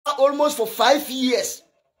almost for 5 years.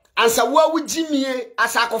 And so what would Jimmy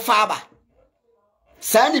asako faba?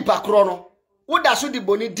 Sani pakrono. What does the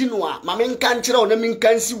boni dinwa? Mamin can't on a min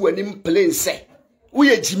can see when him plain say.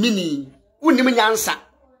 We a Jiminy. Unim answer.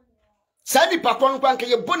 Sani pakrono panke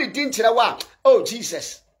ye boni dinchirawa. Oh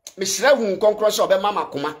Jesus. Miss Rev concross of a mama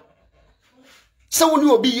kuma. So when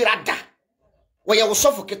you be rada. Where you will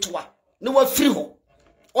suffocate to no one free ho.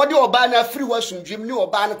 Or the Obana free was from Jim, no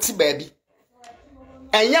Obana tea baby.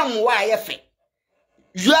 And young YF.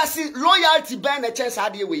 You are see loyalty bang a chance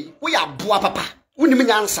idea way. We are boa papa. We need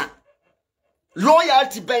answer.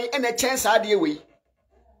 Loyalty bang and a chance idea way.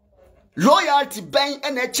 Loyalty bang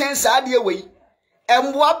and a chance idea way.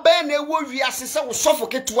 And what bang a word we are so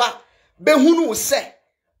suffocate to her. Ben who will say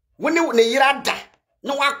when you rada.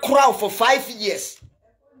 No one crowd for 5 years.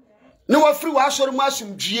 No one free was or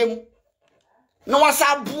mushroom GM. No one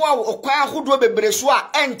saw boa or quite who do a bereswa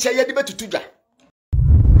and chaya debate to tuja.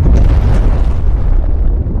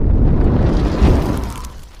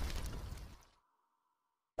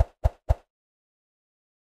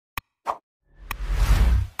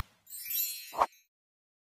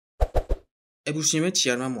 Ebushime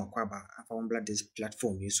chiano mwakwaba afa this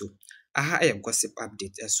platform yeso. Aha a gossip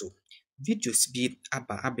update eso. Videos be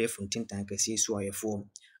abe from tintan kesi so ayefo.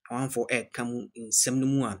 Awan for kamu insem no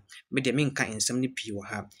mu a me de menka insem ne pii wo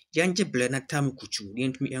ha. Yanje ble na tam kuchu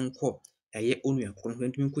yentumi enko eye onu yakro no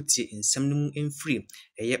yentumi kutie insem no mu enfree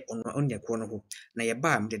eye onu yakro no ho. Na ye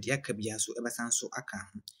ba me de aka bia so ebesan so aka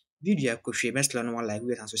ho. Video akohwe mesla no like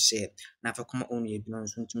we so share na fa koma onu ye bi no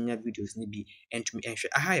so ntumi nya videos ne bi entumi enhwe.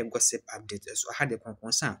 Aha ye gossip update so aha de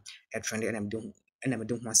konkonsa e trend and I'm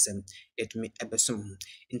doing myself it me ebesom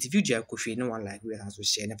interview akohwe no one like we so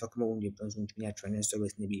share na fa koma onu ye bi no so ntumi nya trend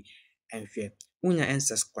stories ne bi enhwe. Unya and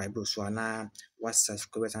subscribe so na what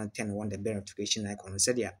subscribers and turn on the bell notification icon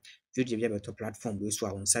said ya video be better platform we so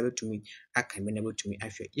on sabe to me aka me never to me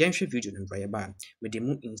enhwe yenhwe video no braya ba me de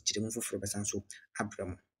mu instire mu foforo besan so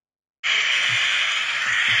abram.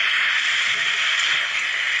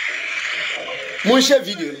 Mon cher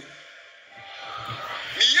video. Me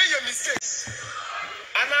your mistakes.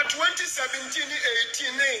 And at 2017,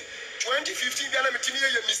 18, 2015, there are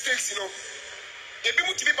your mistakes, you know. If you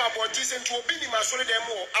want to be about this and to Obinim, I saw them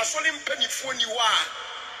more. I saw them penny for you are.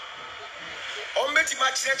 On Betty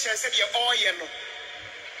Match and said, you're all yellow.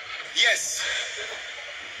 Yes.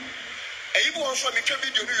 And you want to show me a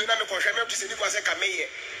video, you know, for him to say it was a cameo.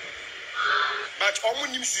 But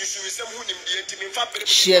Obinim some who in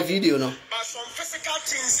share video no. But some physical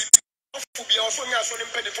things to be also near so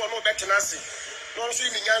penny for no better Nazi. No so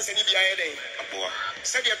in the Yans and Ibia.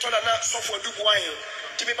 Said you told her Sofo do wine.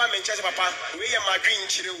 To be by Manchester Papa, we are my green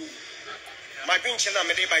chill. My green chill, I'm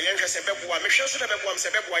a day by Yanka Sebebua, Michelle Sebebua,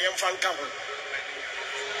 Sebebua, Yam Franca.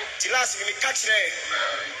 Till last we catch there.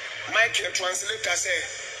 Mike translator say,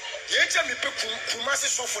 Yet me Kumasi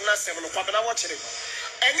Sofo na 7 o'clock and I watch it.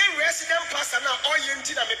 And then resident pastor now all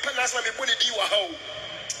yentin and me penas when me put it you how.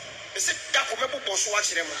 Is it that for me boss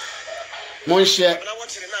watch them? Mon cher, I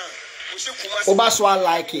watch it now. We say Kumasi Obaswa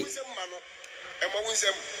like it. And what was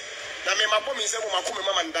them? Na me mabom is them ma come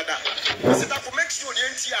mama ndada. Is it that for make sure the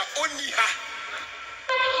entia only ha.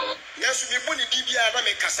 Yes, me boni bibia na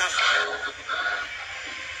me kasa.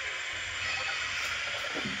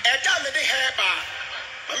 Eda me de hair bar.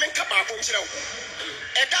 Ma me nka ba ko nchira wo.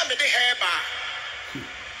 Eda me de hair bar.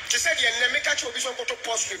 She said, "You make a choice on to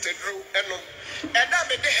post with the drew and no. And that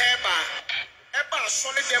made the hair bar. Eba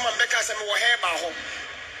solid them and because I'm hair bar home.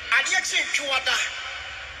 I did think you are that.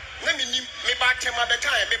 Let me back him at the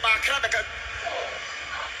time, me back crab.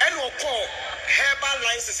 And we'll call hair bar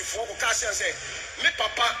lines as if for occasion say, me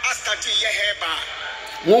papa asked that your hair bar.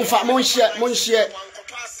 Monsieur. And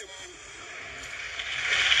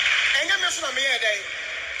you mentioned me a day.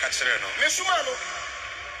 Catch it, no. Miss Manu.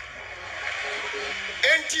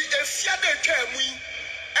 Enti efia de twamui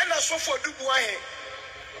ena Sofo dubuan he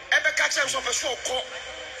ebe ka chem so so ko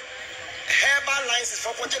herbal licenses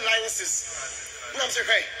for quality licenses na me say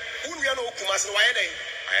hey unua na okumas no waye den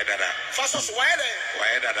waye dada faso so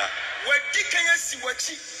waye dada we dikanya si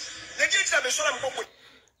wachi na gita be so na mkoko.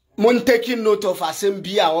 Mon taking note of asem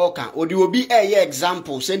bia oka odi obi eye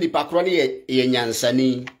example say nipa kro ne ye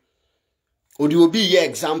nyansani odi obi ye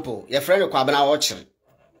example ye friend kwa bana wo kire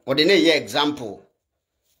odi ne ye example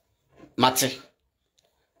Mate.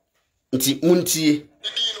 Nti muntie.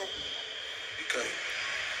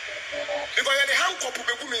 Because the handcuff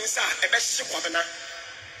will be inside a best kwabena.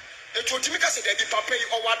 It will make us a papa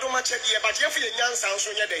or what much a year, but you feel young sounds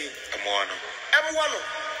on your day. M1.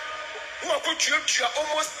 Who are put you to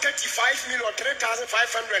almost 35 million,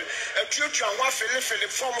 3,500, and you to one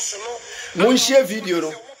Philip from Sono. Mon share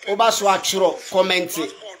video. Oba so atworo comment.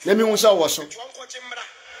 Na mi hu se wo so.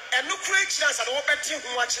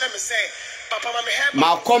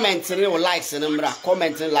 Ma comment ni o likes ni mra,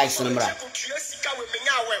 comment ni likes ni mra.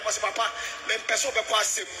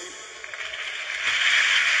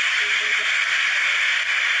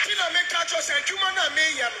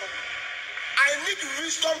 I need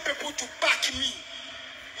wisdom people to back me.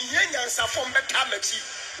 Nyansa from better meti.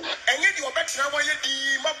 And yet you bet now why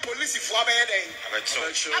the my police for a bed.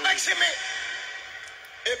 Abexime.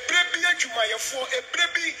 A baby to my for a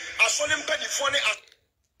baby a solemn penny for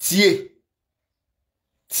Tie.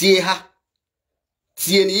 Tie ha.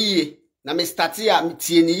 Tie ni na me start ya me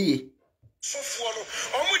tie ni Sofo no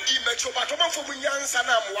omo di metro but omo for nyansa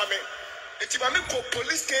na amwame. Eti ma me ko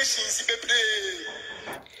police stations bebre.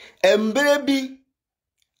 Embrebi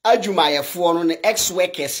adwumayefo no ne ex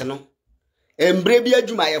workers no embrebi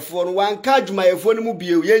adwumayefo no wanka adwumayefo no mu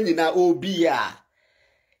biye ye nyina obi a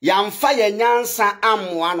yamfa ye nyansa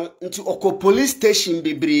amoa no nti oko police station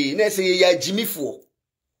bebre na se ye agimifo.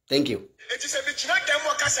 Thank you. It is a bit like them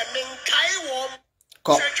work as a menkai warm.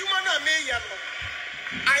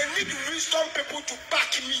 I need wisdom people to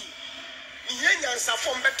back me. Nyansa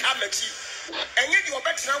from better meti. And yet you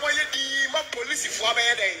bet now why the my police for a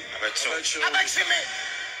bed. Abexime.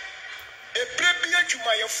 A baby to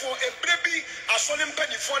my for a baby a solemn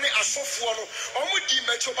penny for a Sofo no omo di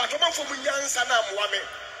metro but omo for nyansa na amwame.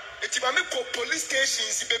 Eti ma me ko police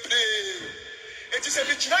stations bebre. It is a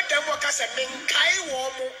bit like them work as a menkai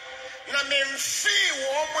warm. Na memfi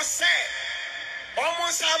warm say.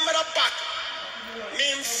 Almost amara back.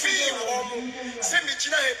 Memfi warm. Send me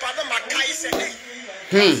china he pada makai say.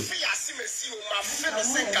 Fi asimesi o ma fi no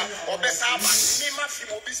senka obesaba. Me ma fi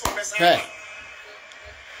obi so obesaba.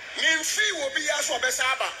 Memfi obi aso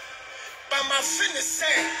obesaba. Ba ma fi ne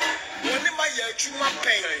say. Woni ma ye adwuma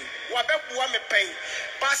pen. Wa beboa me pen.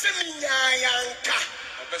 Ba se mi nyanka.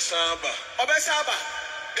 Obesaba.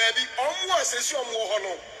 Debi omo asesi omo ho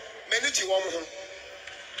no. Meniti wo ho.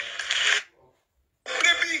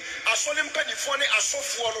 Baby, a solemn penny for a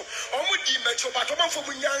Sofo no. Omo di metro but omo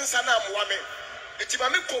for nyansa na amwame. Eti ma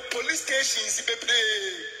me ko police stations bebre.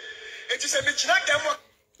 Eti se me china dem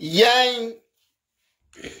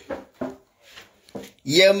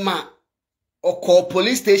Yema oko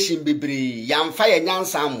police station bebre yamfa ye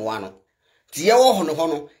nyansa amoa no. Ti ye wo hono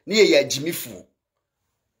hono ne ye agimifo.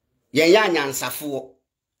 Ye ya nyansafo.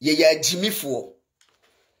 Ye ya agimifo.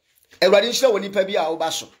 Ewrade nhira woni pa bi a wo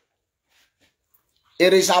ba so.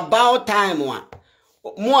 It is about time one.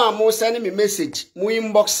 Mo send me message, mo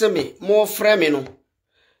inbox me, mo frame me no.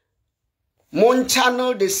 Mo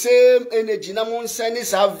channel the same energy na mo send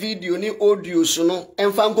this video ni audio so no.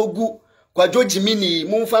 Emfa nkogu kwa George Mini,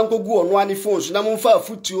 mo mfa nkogu ono ani phones na mo mfa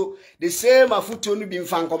afutuo, the same afutuo no bi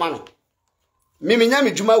mfa nkoma no. Me nya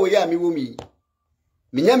me dwuma we ya me wo mi.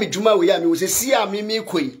 Me nya me dwuma we ya me wo se si a me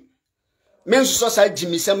koi. Me nso sa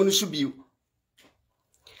jimisam no so biu.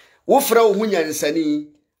 Wo fra wo hunyansani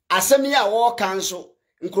asemi a wo kan so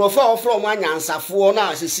nkrofo wo fra wo anyansafo na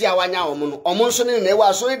asesi a wanya wo no omo nso ne na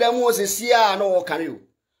wa so ne dem wo sesi a na wo kan yo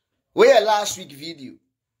we last week video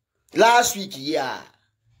last week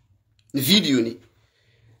video ni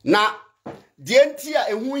na de nti a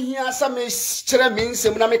ehu hia asame kire me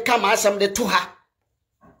nsem na me kama asam de to ha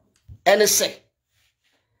ene se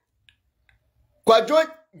kwadwo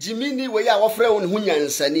jimini we ya wo fra wo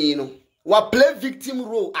hunyansani no wa play victim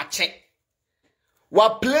role ache. Wa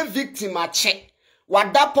play victim ache. Wa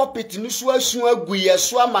da puppet nusu asu agu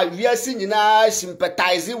yeso ama wiase nyina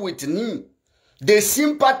sympathize with him. They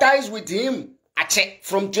sympathize with him ache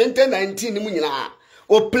from 2019 mu nyina.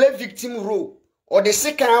 O play victim role or the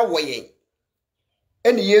second way.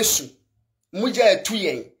 Eni Yesu muja etu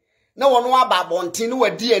yen. Na wono aba bonten no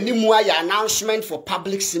wadi animu aya announcement for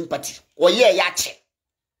public sympathy. Oye ya ache.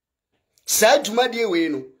 Sa dwuma de we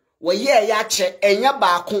no Waye ya che enya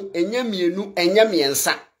baako enya mienu enya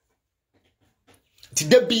miensa ti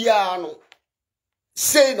de bia no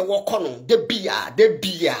sei no wokono de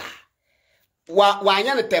bia wa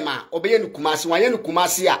anya ne tema obeye no kumasi wanya no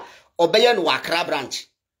kumasi a obeye no Accra branch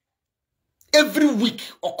every week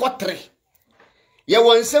okotre ye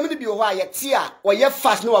wonsem ne bi ho a ye te a oye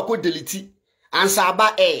fast no wako delete ansa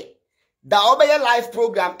aba da obeye live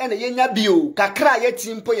program ene yenya bio kakra ye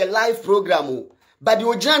timpo ye live program o. But the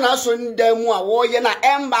Ojana so ndemu a wo ye na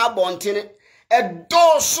emba abontene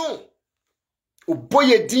edoso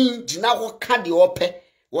oboye din gina ho ka de ope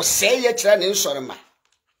wo sey ye kire ne nsorema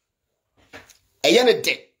eye ne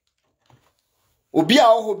de obi a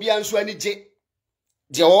wo bi anso ani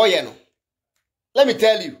je wo ye no. Let me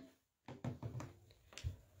tell you,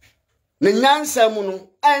 ne nyansa mu no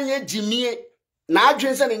anye jimie na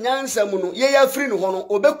adwen se ne nyansa mu no ye ya free no ho no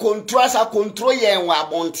obe control sa control ye nwa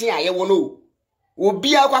abonten a ye wo no obi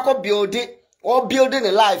akwakọ build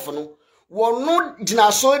ne life no wo no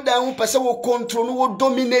gina so dan pese wo control no wo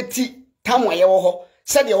dominate tam ye wo ho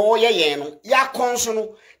se de wo ye yen no ya konso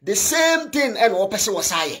no the same thing and wo pese wo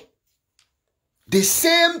saye the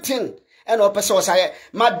same thing and wo pese wo saye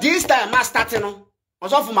ma this time ma start no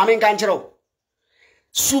oso fu ma me nkan kire o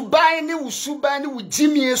suban ni wo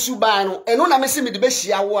jimie suban no eno na me se me de be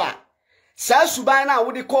hia wo a sa suban na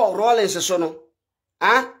wo de call Rollins so no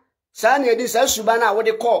sa na edi sa suban na wo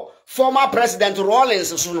de call former president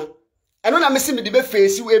Rollins so no eno na me se me de be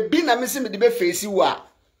face wo ebi na me se me de be face wo a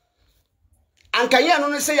ankaye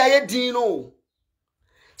no se ya ye din no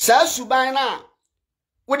sa suban na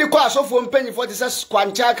wo de call Sofo mpanyifo te se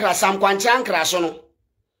kwancha kra sam kwancha nkra so no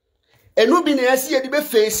enu bi na yasi ye de be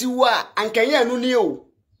face wo a ankaye anu ni o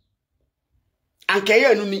ankaye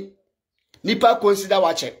anu ni nipa consider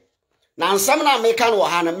wache na nsam na me kan wo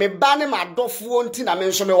ha na me ba ne madofo nti na me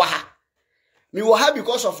nso me wo ha me wo ha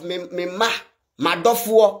because of me ma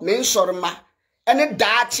madofo me nsore ma ene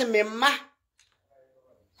daache me ma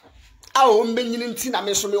a o mbenyini nti na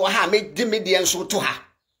me nso me wo ha me di me de nso to ha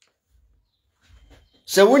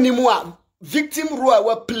se woni mu a victim role a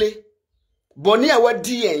wa play boni a wa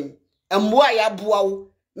di en embo a ya boa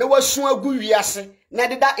wo na wasu agu wiase na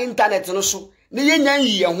deda internet no so na yenyan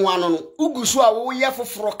yi ho ano no ugusu a wo ye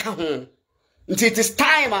foforo ka ho nti it is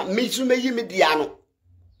time me to me yi media no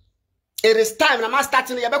it is time na ma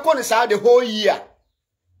starting ya be call ni sa the whole year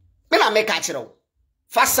me na make a kire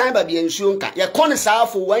fa san ba bia nsuo nka ye call ni sa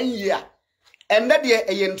for 1 year and that dey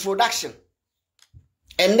a introduction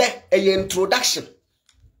and that a introduction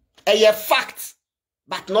a fact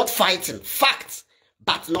but not fighting fact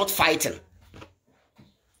but not fighting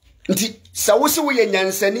nti sa wo se wo ye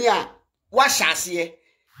nyansani a wa hyase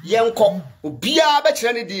yenko obia be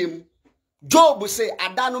kire ne dim Job say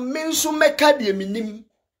adano mensu meka de minim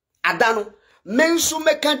adano mensu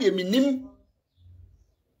meka de minim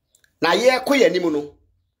na ye koye nim no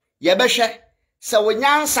ye behwe se wo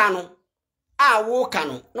nyansa no a wo ka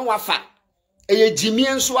no na wafa eye jimie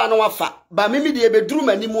nso a na wafa ba mimi de beduru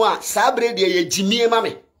manimu a sabre de eye jimie ma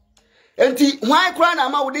me enti hwan kura na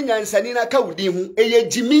ma wo de nyansani na ka wudi hu eye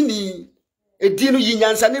jimini edi no yi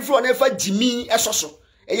nyansani fro na fa jimi esoso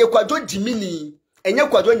eye kwadwo jimini enye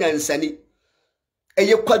kwadwo nyansani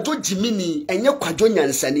eye kwadwo jimini enye kwadwo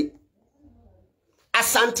nyansani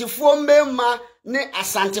asantifo mbema ne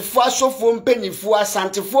asantifo asofo mpanyifo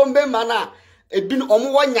asantifo mbema na ebi no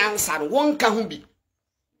omo nyansa no wonka ho bi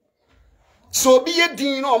so bi ye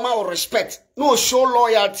din no ma respect no show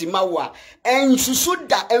loyalty ma wa ensusu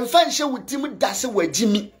da emfa nhye wutim da se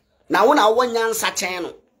wagimi na wo na wo nyansa chen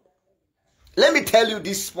no. Let me tell you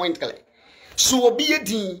this point clearly. So obi ye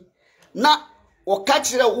din na o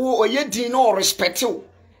kachire wo oye din no respect you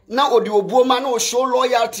na odi obuoma na o show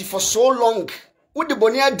loyalty for so long wo de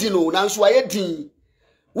boni adino na nso aye din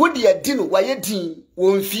wo de adino wa ye din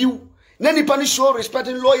wo mfiu na nipa no show respect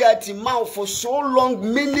and loyalty ma for so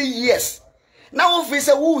long many years na wo fi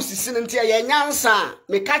se wo sisi nti aye nyansa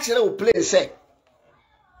me kachire wo play say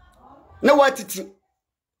na watiti.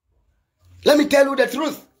 Let me tell you the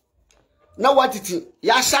truth. Na watiti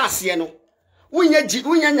ya sha ase no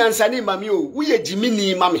Unya nyansani mami o, uye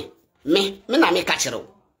jimini mami. Me na me kachero.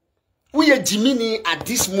 Uye jimini at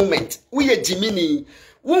this moment. Uye jimini.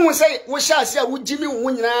 Wun say we shall say we jimi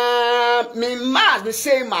wunyina me ma me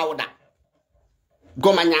say mauda.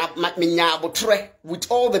 Go manya me nya botre with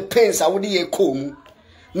all the pains I would ye come.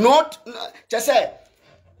 Not just say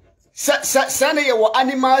ye wo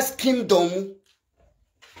animals kingdom.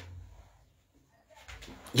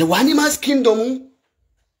 Ye wo animals kingdom.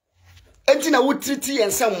 Enti na wutriti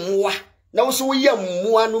yensa mmoa na wo so wo ye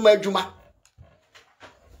mmoa no madwuma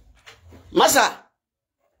masa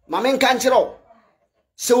mame nka nkyerɛ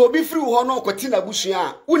se obi firi ho no kwati na busua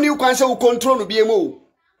a uni kwan se wo control no bie mo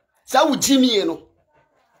sa wo jimie no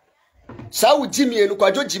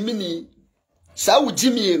kwadwo jimini sa wo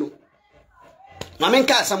jimie no mame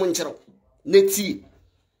nka asam nkyerɛ neti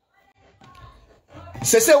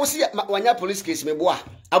se wo si wanya police case meboa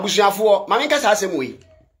abusuafo mame nka sa asem we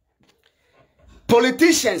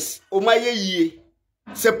politicians omaye yie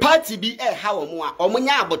se party bi ha omo a omo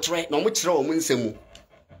nya abotre na omo kire omo nsemu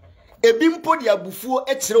ebi mpodi abufuo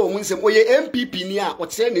kire omo nsemu oye MPP ni a o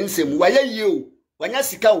kire ne nsemu waye yie o wanya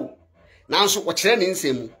sika o nanso o kire ne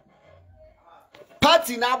nsemu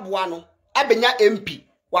party na aboa no abenya MP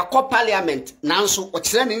wakọ parliament nanso o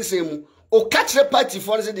kire ne nsemu o ka kire party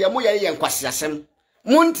for se de mo ye nkwasiasem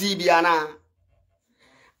munti bia na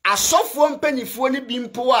asofo mpanyifo ni bi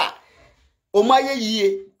mpo a omaye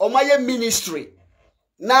yie omaye ministry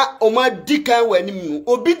na oma dikan wani mu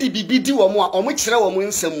obi di bibidi wo mu a omo kire wo mu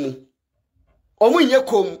nsam mu omo nye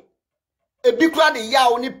kom ebi kura de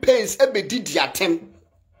yawo ni pains ebedidi atem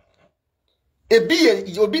ebi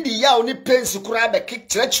ye obi di yawo ni pains kura be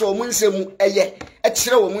kire kire wo mu nsam mu eye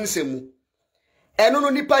kire wo mu nsam mu eno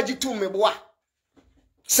no nipa jitu meboa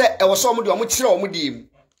se ewo so omo de omo kire wo mu di mu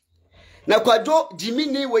na kwadwo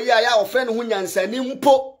jimini we ya ya ofre no hunyansani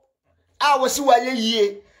mpo a wosi waye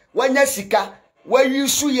yie wanya sika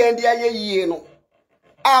wayusu ye ndi aye yie no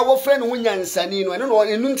a wo frɛ no hunyansani no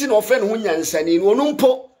eno nti na wo frɛ no hunyansani no onu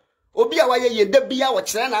mpo obi a waye ye da bia wo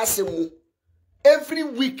kyerɛ na asɛm mu every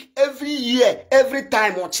week every year every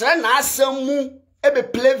time wo kyerɛ na asɛm mu ebe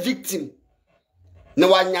play victim na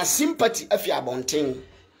wanya sympathy afi abonten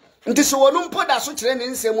nti so onu mpo da so kyerɛ ne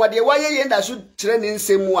nsɛm wa de waye ye da so kyerɛ ne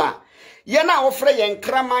nsɛm mu a ye na wo frɛ ye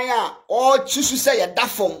nkraman a o tusu sɛ ye da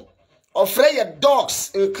fom ofre ye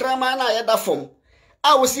dogs nkrama na ye da fom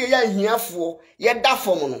a wo se ye ahiafo ye da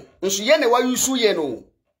fom no nso ye ne wa yusu ye no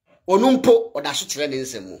onumpo oda so kire ne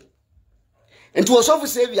nsemu enti wo Sofo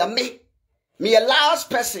Saviour me ye last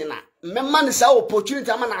person na me man sa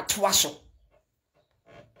opportunity ama na to aso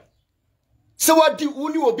se wadi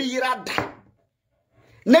uni obi yira da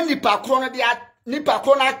na nipa kro no dia nipa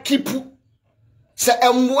kro na kipu se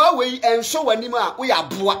emmoa we enso wani ma wo ya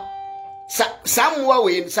boa Samuwa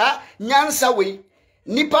we sa nyansa we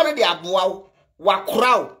nipa no de aboa wa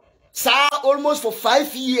kraw sa almost for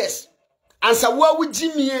 5 years ansa wa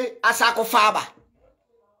wujimie asakofa aba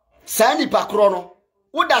sa nipa kro no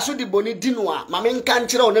wo da so de boni dinu a ma me nka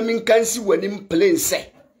nkire o na me nka nsi wanim plain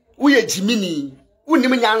se wo ye jimini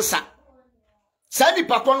wonim nyansa sa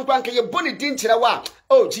nipa kro no kwanke ye boni din kire wa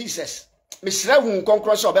oh Jesus me hire hu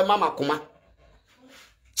nkonkro so obe mama koma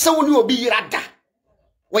se woni obi yirada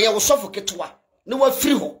Waya wo Sofo ketewa ne wa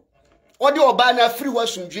firi ho odi oba na firi ho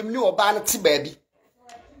asundwem ne oba na ti baabi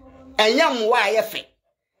enyam wa ayefe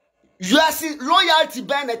yuasi loyalty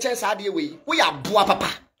ben na chance ade we wo ya boa papa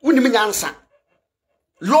wonim nyansa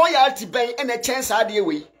loyalty ben na chance ade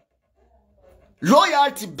we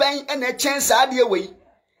loyalty ben na chance ade we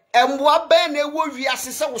emboa ben na wo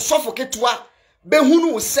wiase se wo Sofo ketewa be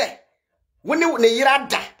hunu wo se wo ne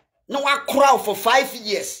yirada na wa kora for 5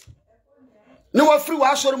 years no wa free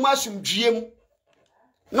wa sori mu asumdwiem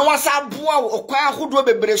no wa sa boa okwan ahodo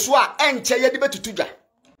bebre so a enche ye de betutudwa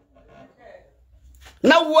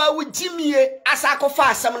na wa wujimie asakofa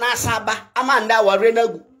asem na asaba amanda ware na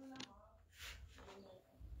gu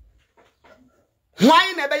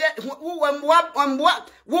hwan na beye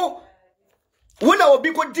wo na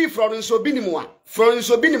obi ko di Florence Obinim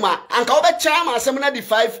a anka wo be kira ma asem na di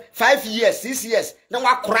 5 years 6 years na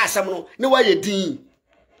wa kora asem no ne wa ye din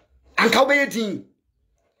anka obeye din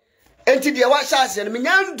enti de wa sha ase no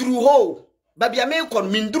menyanduru ho babia me kon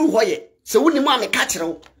minduru ho ye se woni mu ameka kire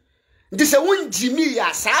wo ndi se wonjimi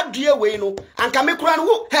ya sa due we no anka me kura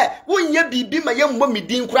no wo nya bibi ma ye mmɔ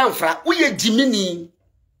midin kura mfra wo ye jimini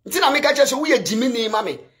nti na meka kire se wo ye jimini ma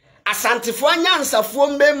me asantefo anyansafo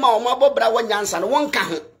mbema o mabobra wo nyansa no wonka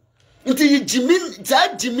ho nti ye jimin za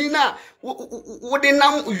jimina wo de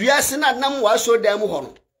nam wiase na nam wa so dan mu ho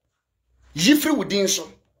no yifri wudin so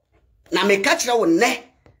na me ka kire wo ne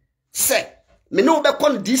se me no be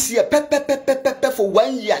kon this year pe for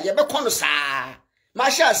 1 year ye be kon saa ma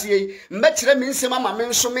sha ase me kire me nsem ama me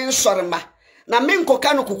nso me nsore ma na me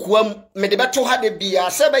nkoka no kokoam me de beto ha de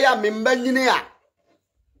bia se be ya me mbanyini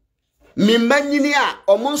a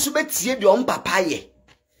omo nso betie de om papa ye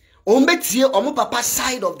om betie om papa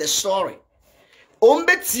side of the story om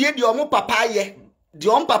betie de om papa ye de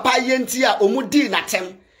om papa ye nti a omu di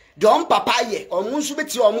natem de om papa ye omo nso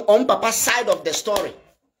betie om papa side of the story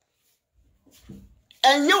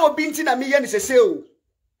enye obi nti na me ye ni sese o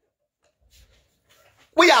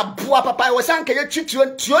we ya boa papa we san ka ye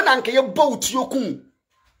twituo na nka ye bow tuo kun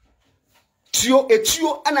tuo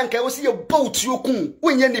etuo ana nka ye se ye bow tuo kun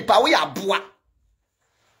wonye nipa we ya boa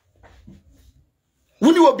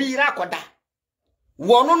wuni obi ira akoda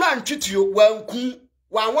wono na ntwituo wankun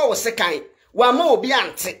wanwa wo sekan wama obi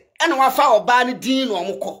ante ena wafa oba ne din no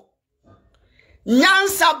omko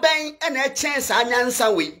nyansa ben ena chance anyansa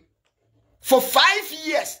we for 5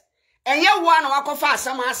 years enye one wakofa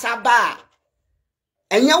asama asaba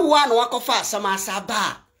enye one wakofa asama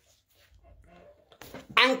asaba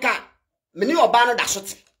anka meni oba no da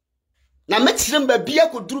sote na metirem ba bia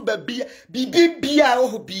koduru ba bia bibia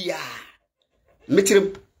oho bia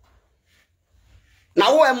metirem na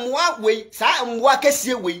wo emwa we sa emwa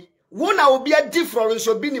kese we wo na obi a difference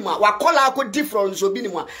Obinim a wakola akọ difference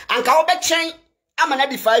Obinim a anka wo be twen amana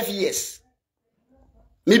di 5 years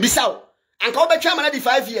me bisaw anka wo be twen amana di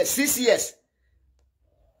 5 years 6 years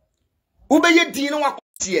wo be ye din no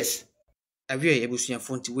Yes. Awia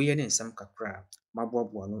ebusuafo nti we ye ne nsam kakra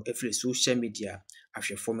maboaboa no efiri social media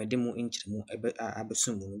ahwefo mede mu nkyeremu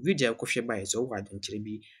abeso mu no video akohwe bae so wo adwenkyere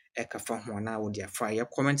bi ekafa ho na wo dia fa ye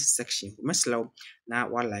comment section meselaw na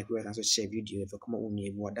wa like we na so share video e kama unu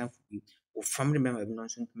ebu adanfo bi wo family member bi no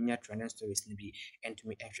so nya trending stories ni bi and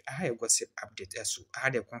me aha ye gossip update eso aha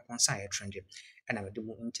de konkon sa ye trending na mede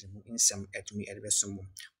mu nkyeremu nsam etumi ebeso mu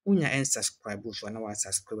unya subscribe so na wa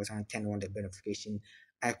subscribe and turn on the notification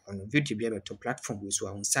icon video bi abeto platform we so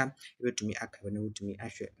awonsa ebetumi akabe na wotumi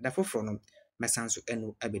ahwe da foforo no mesanso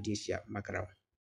eno abedi hia makarawo